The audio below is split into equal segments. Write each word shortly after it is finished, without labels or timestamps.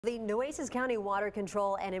The Nueces County Water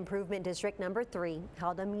Control and Improvement District Number 3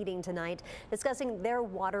 held a meeting tonight discussing their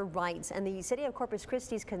water rights and the city of Corpus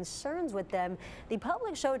Christi's concerns with them. The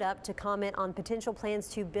public showed up to comment on potential plans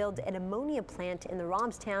to build an ammonia plant in the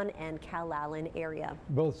Robstown and Calallen area.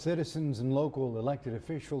 Both citizens and local elected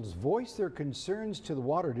officials voiced their concerns to the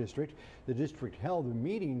water district. The district held a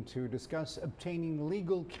meeting to discuss obtaining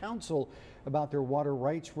legal counsel about their water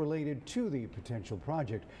rights related to the potential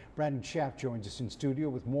project. Brandon Schaff joins us in studio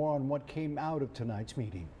with more on what came out of tonight's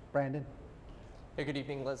meeting. Brandon. Hey, good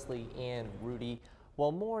evening, Leslie and Rudy.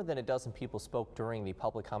 Well, more than a dozen people spoke during the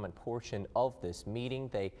public comment portion of this meeting.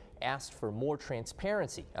 They asked for more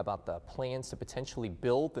transparency about the plans to potentially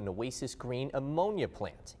build the Nueces Green ammonia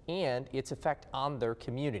plant and its effect on their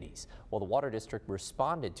communities. Well, the Water District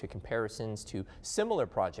responded to comparisons to similar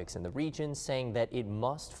projects in the region, saying that it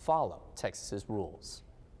must follow Texas's rules.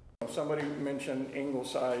 Somebody mentioned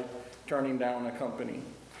Ingleside turning down a company.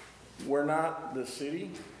 We're not the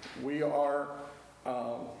city. We are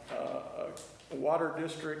a water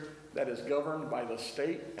district that is governed by the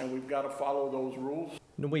state, and we've got to follow those rules.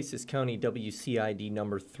 Nueces County WCID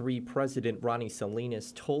number 3 President Ronnie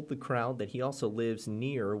Salinas told the crowd that he also lives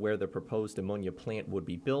near where the proposed ammonia plant would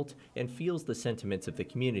be built and feels the sentiments of the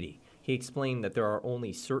community. He explained that there are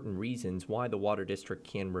only certain reasons why the water district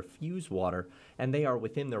can refuse water, and they are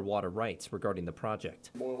within their water rights regarding the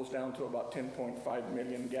project. It boils down to about 10.5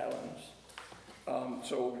 million gallons.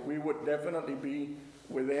 So we would definitely be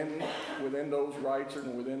within those rights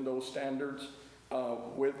and within those standards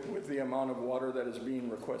with the amount of water that is being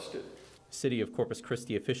requested. City of Corpus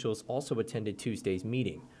Christi officials also attended Tuesday's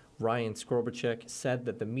meeting. Ryan Skrobacek said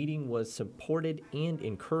that the meeting was supported and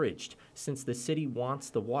encouraged since the city wants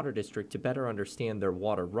the water district to better understand their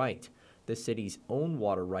water right, the city's own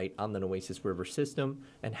water right on the Nueces River system,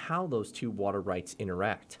 and how those two water rights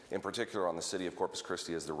interact. In particular, on the city of Corpus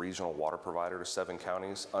Christi as the regional water provider to 7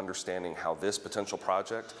 counties, understanding how this potential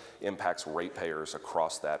project impacts ratepayers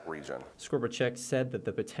across that region. Skrobacek said that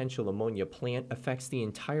the potential ammonia plant affects the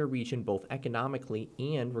entire region both economically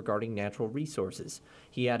and regarding natural resources.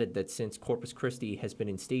 He added that since Corpus Christi has been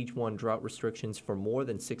in Stage 1 drought restrictions for more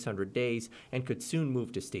than 600 days and could soon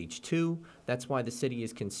move to Stage 2, that's why the city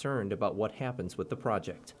is concerned about what happens with the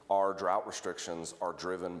project. Our drought restrictions are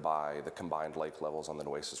driven by the combined lake levels on the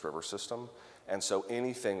Nueces River system, and so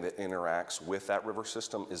anything that interacts with that river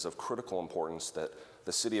system is of critical importance that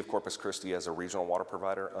the city of Corpus Christi as a regional water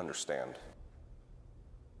provider understand.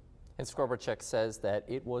 And Skrobacek says that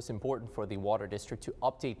it was important for the Water District to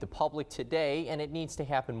update the public today, and it needs to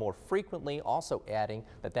happen more frequently, also adding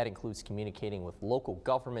that that includes communicating with local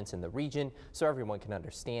governments in the region so everyone can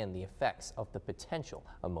understand the effects of the potential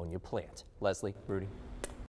ammonia plant. Leslie, Rudy.